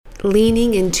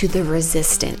leaning into the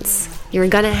resistance. You're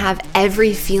going to have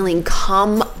every feeling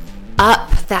come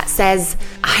up that says,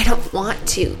 I don't want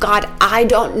to. God, I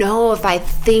don't know if I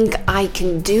think I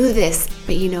can do this.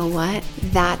 But you know what?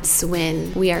 That's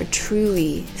when we are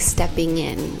truly stepping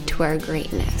into our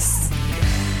greatness.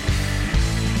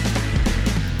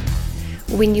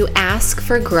 When you ask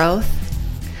for growth,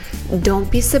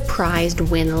 don't be surprised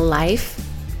when life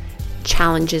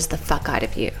challenges the fuck out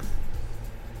of you.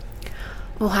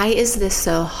 Why is this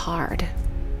so hard?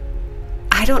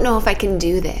 I don't know if I can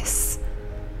do this.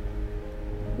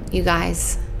 You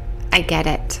guys, I get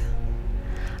it.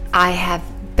 I have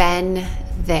been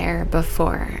there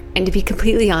before. And to be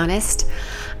completely honest,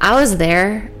 I was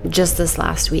there just this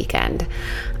last weekend.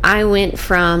 I went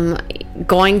from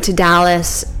going to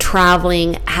Dallas,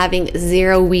 traveling, having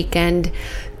 0 weekend,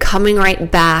 coming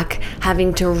right back,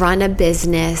 having to run a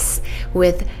business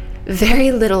with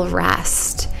very little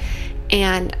rest.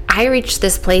 And I reached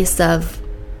this place of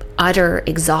utter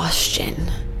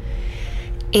exhaustion.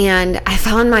 And I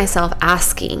found myself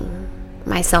asking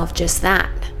myself just that.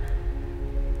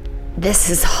 This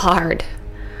is hard.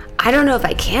 I don't know if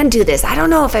I can do this. I don't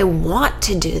know if I want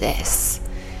to do this.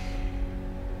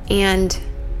 And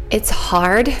it's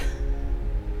hard,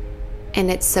 and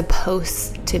it's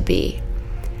supposed to be.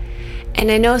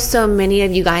 And I know so many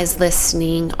of you guys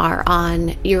listening are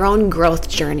on your own growth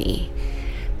journey.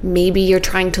 Maybe you're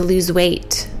trying to lose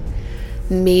weight.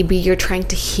 Maybe you're trying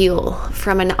to heal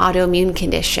from an autoimmune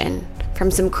condition,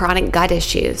 from some chronic gut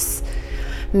issues.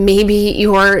 Maybe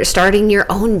you're starting your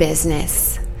own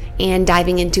business and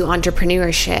diving into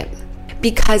entrepreneurship.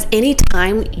 Because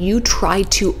anytime you try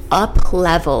to up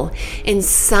level in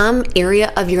some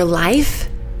area of your life,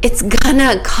 it's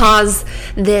gonna cause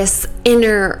this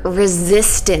inner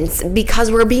resistance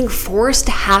because we're being forced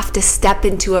to have to step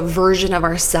into a version of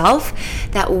ourselves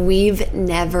that we've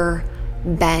never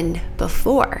been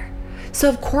before. So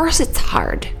of course it's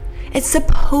hard. It's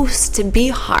supposed to be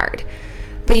hard.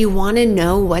 But you want to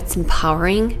know what's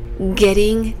empowering?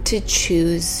 Getting to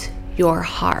choose your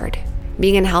hard.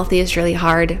 Being unhealthy is really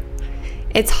hard.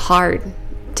 It's hard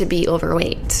to be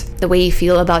overweight. The way you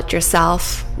feel about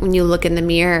yourself when you look in the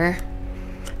mirror,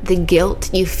 the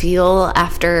guilt you feel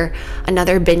after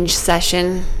another binge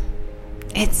session,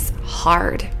 it's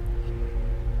hard.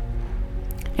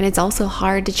 And it's also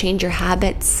hard to change your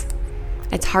habits.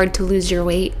 It's hard to lose your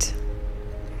weight.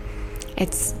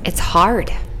 It's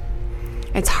hard.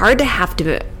 It's hard to have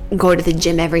to go to the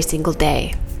gym every single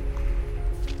day.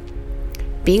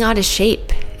 Being out of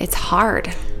shape, it's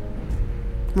hard.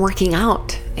 Working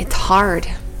out, it's hard.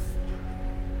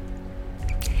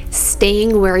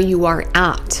 Staying where you are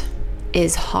at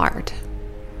is hard.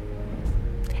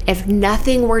 If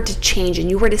nothing were to change and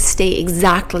you were to stay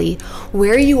exactly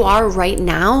where you are right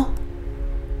now,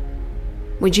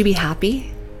 would you be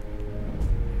happy?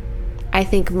 I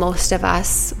think most of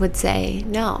us would say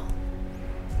no.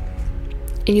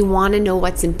 And you want to know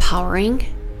what's empowering?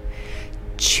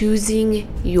 Choosing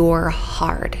your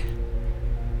hard.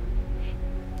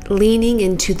 Leaning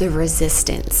into the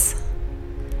resistance.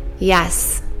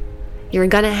 Yes, you're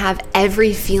going to have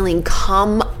every feeling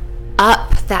come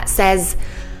up that says,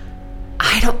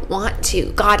 I don't want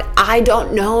to. God, I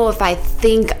don't know if I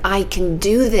think I can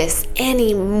do this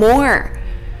anymore.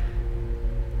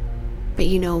 But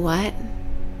you know what?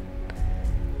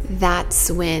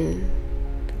 That's when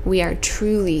we are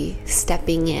truly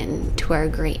stepping into our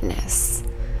greatness.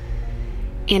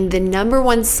 And the number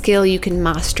one skill you can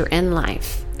master in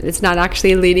life, it's not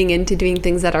actually leading into doing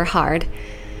things that are hard,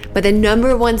 but the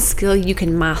number one skill you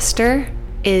can master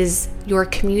is your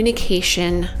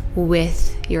communication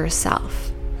with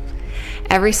yourself.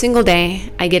 Every single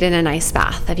day, I get in an ice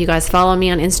bath. If you guys follow me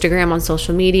on Instagram, on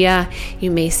social media, you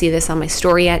may see this on my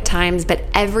story at times, but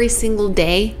every single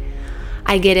day,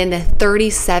 I get in the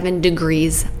 37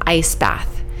 degrees ice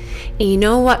bath. And you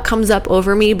know what comes up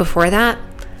over me before that?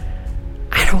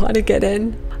 I don't want to get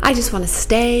in. I just want to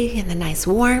stay in the nice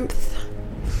warmth.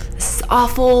 This is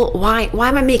awful. Why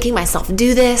am I making myself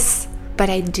do this? But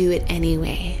I do it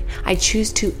anyway. I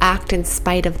choose to act in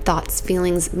spite of thoughts,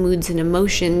 feelings, moods, and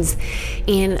emotions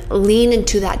and lean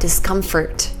into that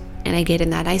discomfort. And I get in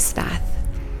that ice bath.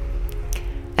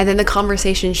 And then the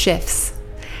conversation shifts.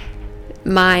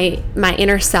 My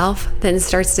inner self then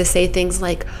starts to say things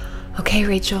like, okay,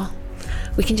 Rachel,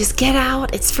 we can just get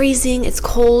out. It's freezing. It's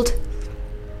cold.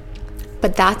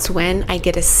 But that's when I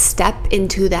get to step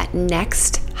into that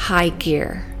next high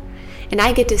gear. And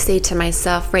I get to say to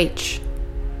myself, Rach,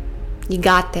 you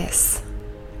got this.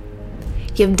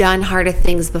 You've done harder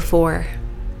things before.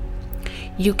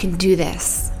 You can do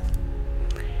this.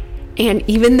 And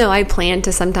even though I plan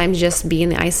to sometimes just be in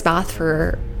the ice bath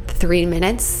for 3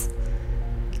 minutes,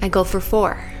 I go for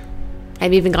 4.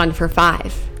 I've even gone for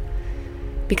 5.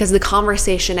 Because the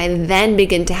conversation I then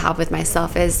begin to have with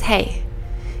myself is, hey,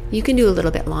 you can do a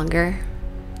little bit longer.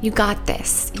 You got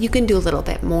this. You can do a little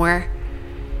bit more.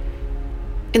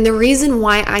 And the reason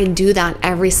why I do that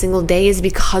every single day is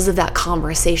because of that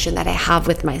conversation that I have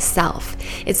with myself.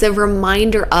 It's a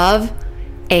reminder of,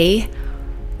 A,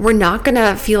 we're not going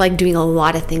to feel like doing a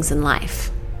lot of things in life.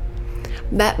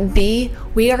 But B,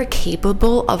 we are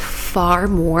capable of far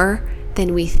more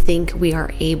than we think we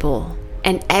are able.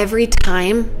 And every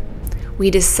time we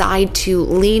decide to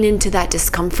lean into that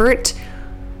discomfort,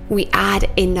 we add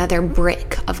another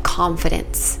brick of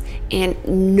confidence and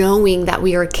knowing that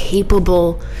we are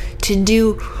capable to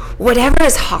do whatever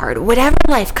is hard, whatever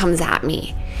life comes at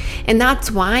me. And that's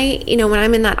why, when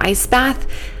I'm in that ice bath,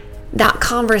 that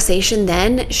conversation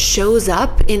then shows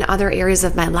up in other areas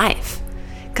of my life.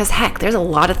 Because heck, there's a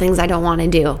lot of things I don't want to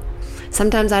do.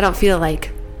 Sometimes I don't feel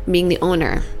like being the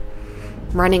owner,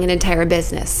 running an entire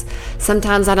business.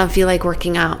 Sometimes I don't feel like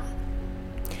working out.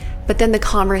 But then the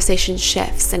conversation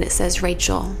shifts and it says,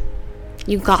 Rachel,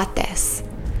 you got this.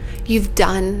 You've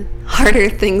done harder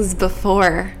things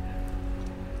before.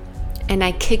 And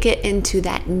I kick it into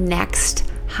that next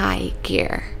high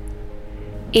gear.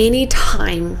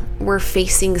 Anytime we're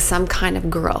facing some kind of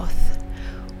growth,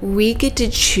 we get to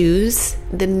choose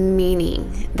the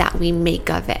meaning that we make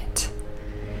of it.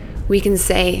 We can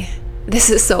say, this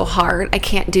is so hard, I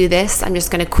can't do this, I'm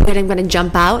just going to quit, I'm going to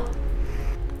jump out.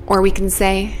 Or we can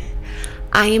say,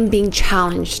 I am being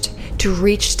challenged to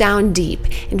reach down deep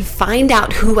and find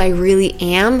out who I really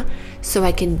am so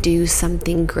I can do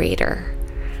something greater.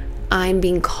 I'm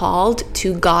being called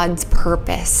to God's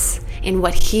purpose and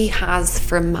what He has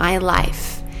for my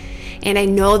life. And I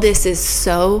know this is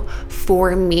so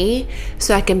for me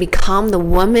so I can become the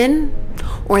woman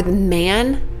or the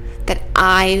man that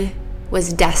I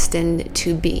was destined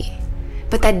to be.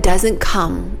 But that doesn't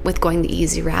come with going the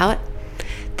easy route.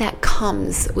 That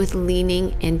comes with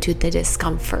leaning into the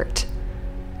discomfort.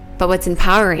 But what's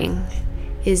empowering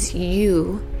is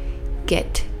you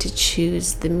get to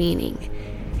choose the meaning.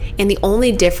 And the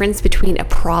only difference between a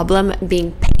problem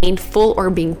being painful or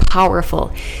being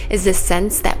powerful is the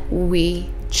sense that we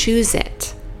choose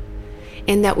it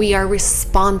and that we are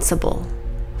responsible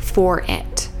for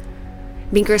it.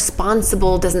 Being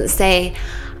responsible doesn't say,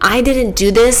 I didn't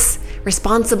do this.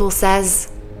 Responsible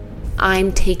says,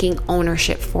 I'm taking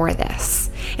ownership for this.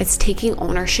 It's taking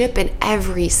ownership in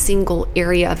every single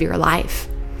area of your life.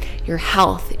 Your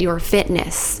health, your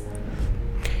fitness,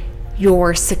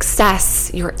 your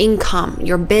success, your income,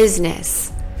 your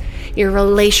business, your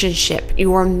relationship,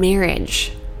 your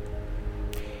marriage.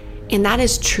 And that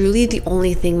is truly the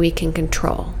only thing we can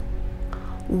control.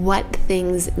 What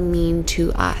things mean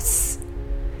to us.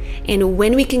 And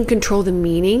when we can control the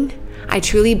meaning, I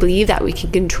truly believe that we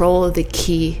can control the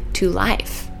key to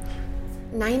life.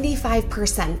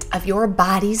 95% of your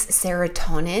body's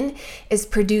serotonin is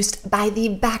produced by the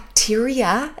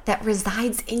bacteria that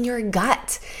resides in your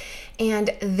gut.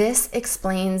 And this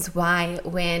explains why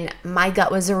when my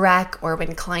gut was a wreck or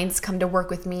when clients come to work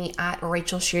with me at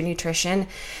Rachel Shear Nutrition,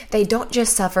 they don't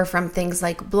just suffer from things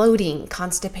like bloating,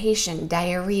 constipation,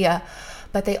 diarrhea,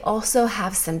 but they also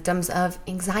have symptoms of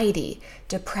anxiety,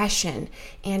 depression,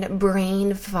 and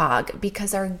brain fog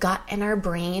because our gut and our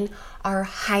brain are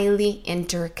highly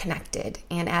interconnected.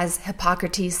 And as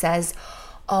Hippocrates says,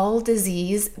 all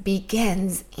disease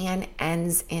begins and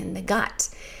ends in the gut.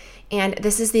 And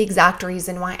this is the exact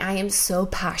reason why I am so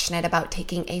passionate about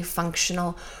taking a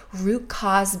functional, root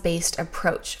cause-based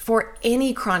approach for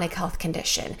any chronic health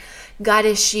condition, gut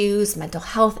issues, mental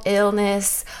health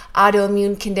illness,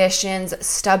 autoimmune conditions,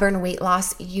 stubborn weight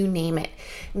loss, you name it.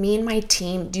 Me and my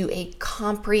team do a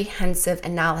comprehensive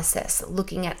analysis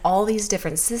looking at all these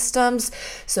different systems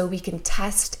so we can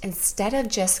test instead of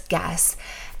just guess,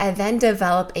 and then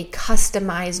develop a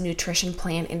customized nutrition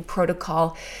plan and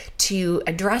protocol to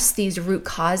address these root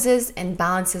causes and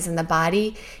imbalances in the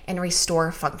body and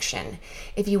restore function.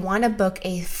 If you want to book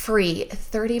a free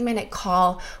 30-minute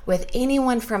call with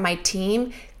anyone from my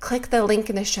team, click the link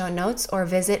in the show notes or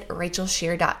visit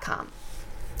rachelshear.com.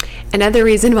 Another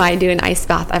reason why I do an ice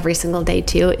bath every single day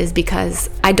too is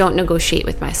because I don't negotiate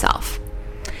with myself.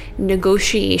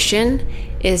 Negotiation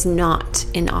is not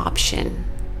an option.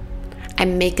 I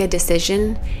make a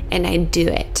decision and I do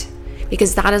it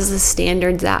because that is the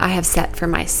standard that I have set for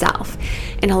myself.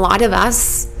 And a lot of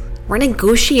us, we're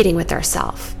negotiating with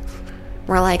ourselves.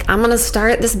 We're like, I'm going to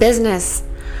start this business.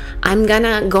 I'm going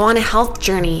to go on a health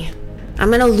journey. I'm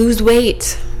going to lose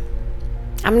weight.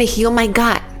 I'm going to heal my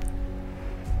gut.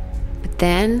 But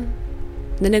then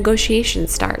the negotiation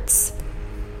starts.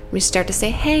 We start to say,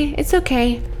 hey, it's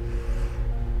okay.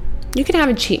 You can have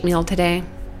a cheat meal today.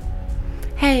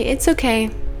 Hey, it's okay.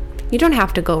 You don't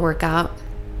have to go work out.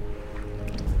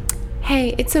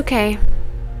 Hey, it's okay.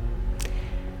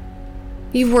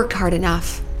 You've worked hard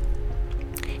enough.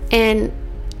 And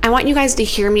I want you guys to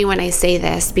hear me when I say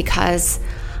this, because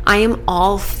I am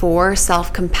all for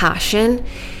self-compassion.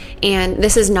 And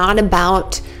this is not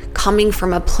about coming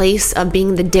from a place of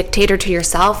being the dictator to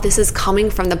yourself. This is coming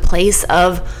from the place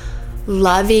of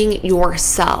loving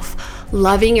yourself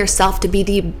to be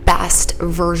the best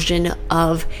version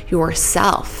of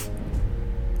yourself.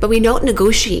 But we don't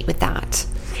negotiate with that.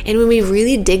 And when we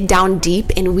really dig down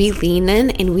deep and we lean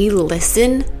in and we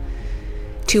listen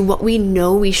to what we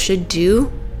know we should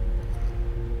do,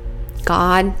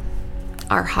 God,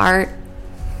 our heart,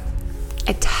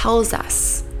 it tells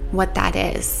us what that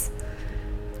is.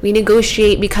 We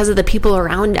negotiate because of the people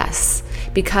around us,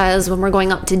 because when we're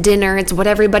going out to dinner, it's what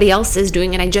everybody else is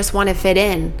doing and I just want to fit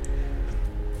in.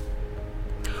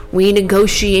 We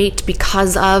negotiate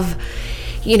because of,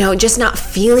 just not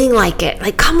feeling like it.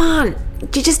 Like, come on,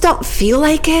 you just don't feel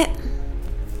like it.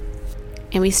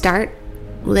 And we start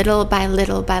little by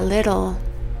little by little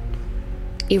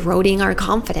eroding our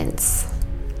confidence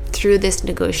through this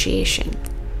negotiation.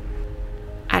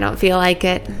 I don't feel like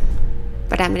it,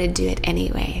 but I'm going to do it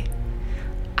anyway.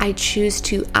 I choose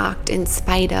to act in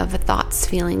spite of thoughts,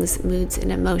 feelings, moods,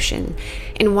 and emotion.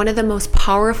 And one of the most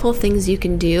powerful things you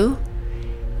can do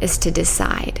is to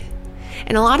decide.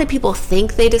 And a lot of people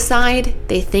think they decide,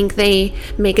 they think they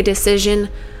make a decision,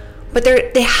 but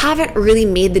they haven't really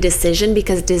made the decision,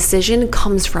 because decision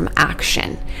comes from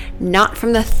action, not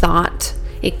from the thought.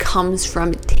 It comes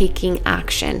from taking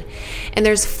action. And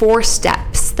there's 4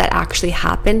 steps that actually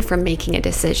happen from making a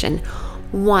decision.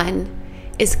 1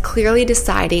 is clearly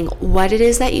deciding what it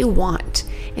is that you want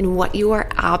and what you are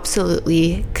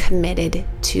absolutely committed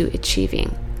to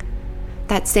achieving.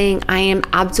 That's saying, I am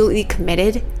absolutely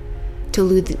committed to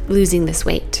losing this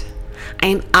weight. I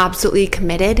am absolutely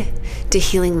committed to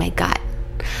healing my gut.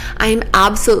 I am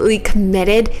absolutely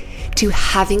committed to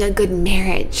having a good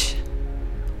marriage.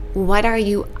 What are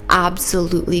you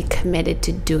absolutely committed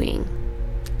to doing?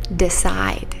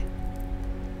 Decide.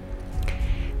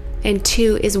 And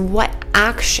 2 is, what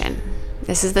action?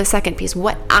 This is the second piece.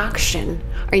 What action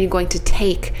are you going to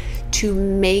take to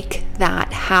make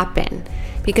that happen?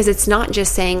 Because it's not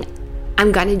just saying,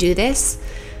 I'm going to do this.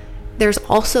 There's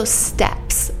also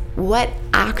steps. What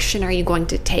action are you going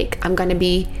to take? I'm going to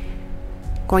be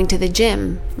going to the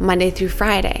gym Monday through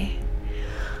Friday.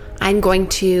 I'm going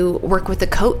to work with a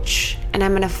coach and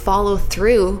I'm going to follow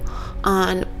through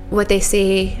on what they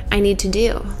say I need to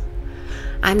do.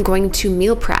 I'm going to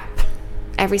meal prep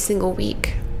every single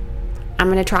week. I'm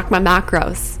going to track my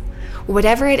macros.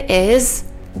 Whatever it is,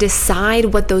 decide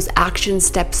what those action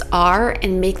steps are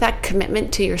and make that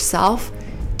commitment to yourself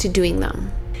to doing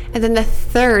them. And then the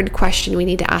third question we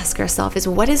need to ask ourselves is,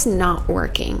 what is not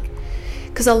working?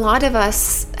 Because a lot of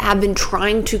us have been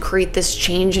trying to create this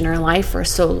change in our life for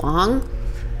so long,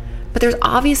 but there's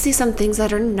obviously some things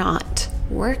that are not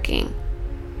working.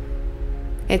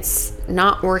 It's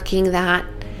not working that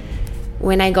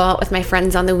when I go out with my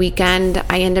friends on the weekend,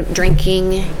 I end up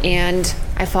drinking and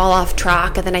I fall off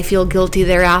track, and then I feel guilty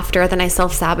thereafter, then I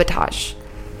self-sabotage.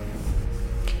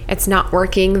 It's not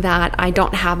working that I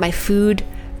don't have my food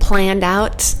planned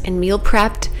out and meal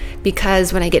prepped,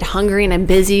 because when I get hungry and I'm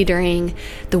busy during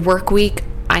the work week,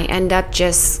 I end up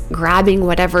just grabbing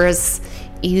whatever is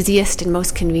easiest and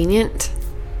most convenient.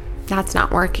 That's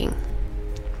not working.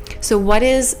 So what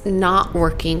is not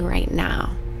working right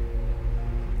now?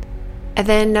 And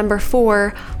then number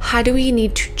 4, how do we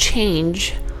need to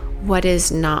change what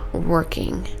is not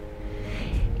working?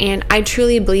 And I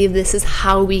truly believe this is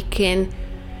how we can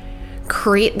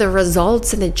create the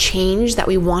results and the change that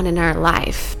we want in our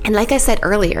life. And like I said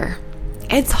earlier,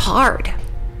 it's hard.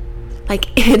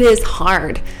 Like, it is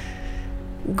hard.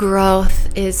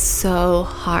 Growth is so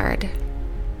hard.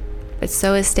 But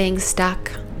so is staying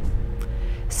stuck.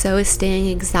 So is staying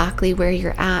exactly where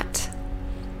you're at.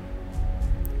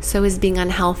 So is being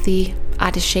unhealthy,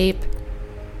 out of shape,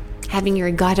 having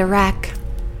your gut a wreck.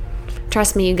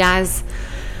 Trust me, you guys,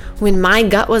 when my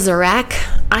gut was a wreck,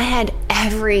 I had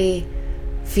every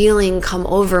feeling come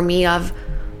over me of,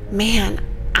 man,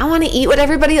 I want to eat what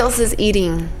everybody else is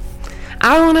eating.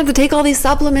 I don't want to have to take all these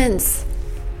supplements.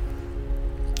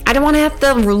 I don't want to have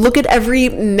to look at every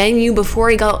menu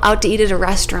before I go out to eat at a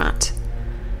restaurant.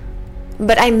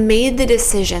 But I made the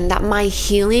decision that my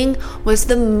healing was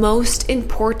the most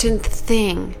important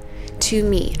thing to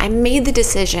me. I made the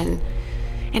decision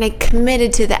and I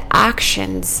committed to the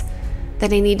actions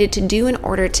that I needed to do in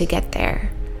order to get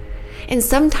there. And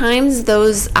sometimes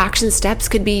those action steps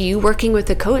could be you working with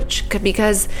a coach,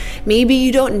 because maybe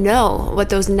you don't know what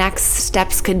those next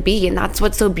steps could be. And that's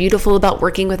what's so beautiful about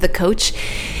working with a coach,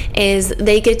 is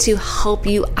they get to help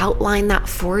you outline that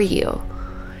for you.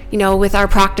 You know, with our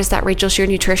practice at Rachel Shear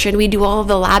Nutrition, we do all of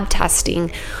the lab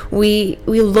testing. We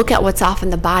look at what's off in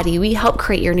the body. We help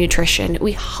create your nutrition.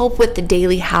 We help with the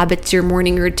daily habits, your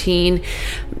morning routine,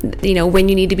 you know, when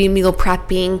you need to be meal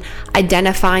prepping,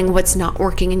 identifying what's not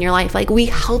working in your life. Like, we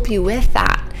help you with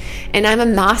that. And I'm a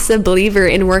massive believer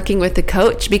in working with a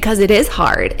coach, because it is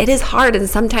hard. It is hard. And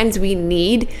sometimes we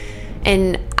need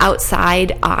an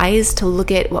outside eyes to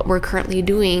look at what we're currently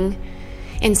doing,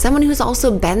 and someone who's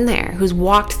also been there, who's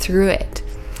walked through it.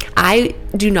 I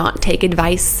do not take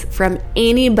advice from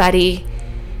anybody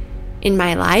in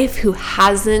my life who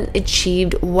hasn't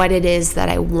achieved what it is that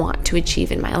I want to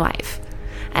achieve in my life.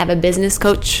 I have a business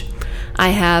coach. I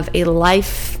have a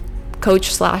life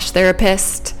coach /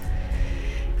 therapist.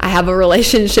 I have a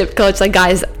relationship coach. Like,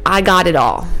 guys, I got it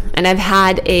all. And I've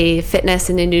had a fitness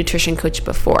and a nutrition coach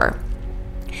before.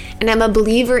 And I'm a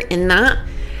believer in that,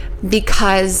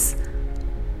 because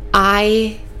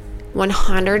I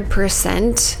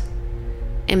 100%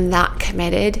 am that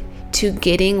committed to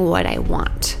getting what I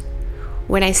want.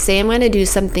 When I say I'm going to do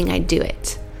something, I do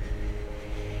it.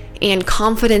 And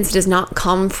confidence does not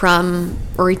come from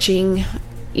reaching,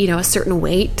 you know, a certain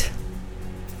weight.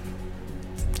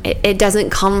 It doesn't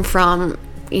come from,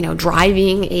 you know,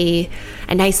 driving a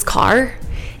nice car.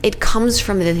 It comes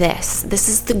from this. This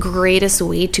is the greatest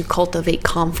way to cultivate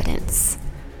confidence.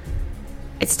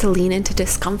 It's to lean into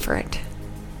discomfort,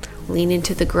 lean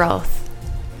into the growth,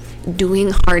 doing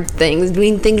hard things,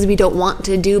 doing things we don't want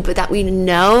to do, but that we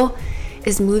know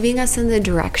is moving us in the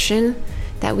direction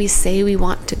that we say we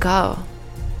want to go.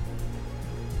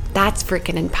 That's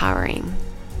freaking empowering.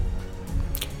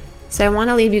 So I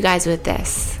want to leave you guys with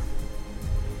this.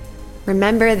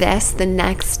 Remember this the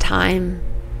next time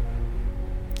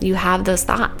you have those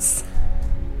thoughts.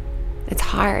 It's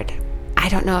hard. I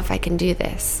don't know if I can do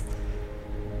this.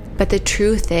 But the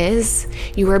truth is,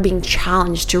 you are being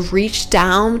challenged to reach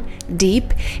down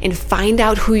deep and find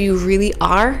out who you really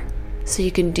are, so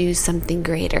you can do something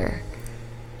greater.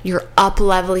 You're up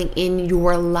leveling in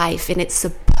your life, and it's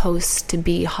supposed to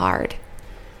be hard.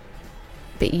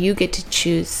 But you get to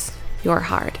choose your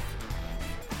hard.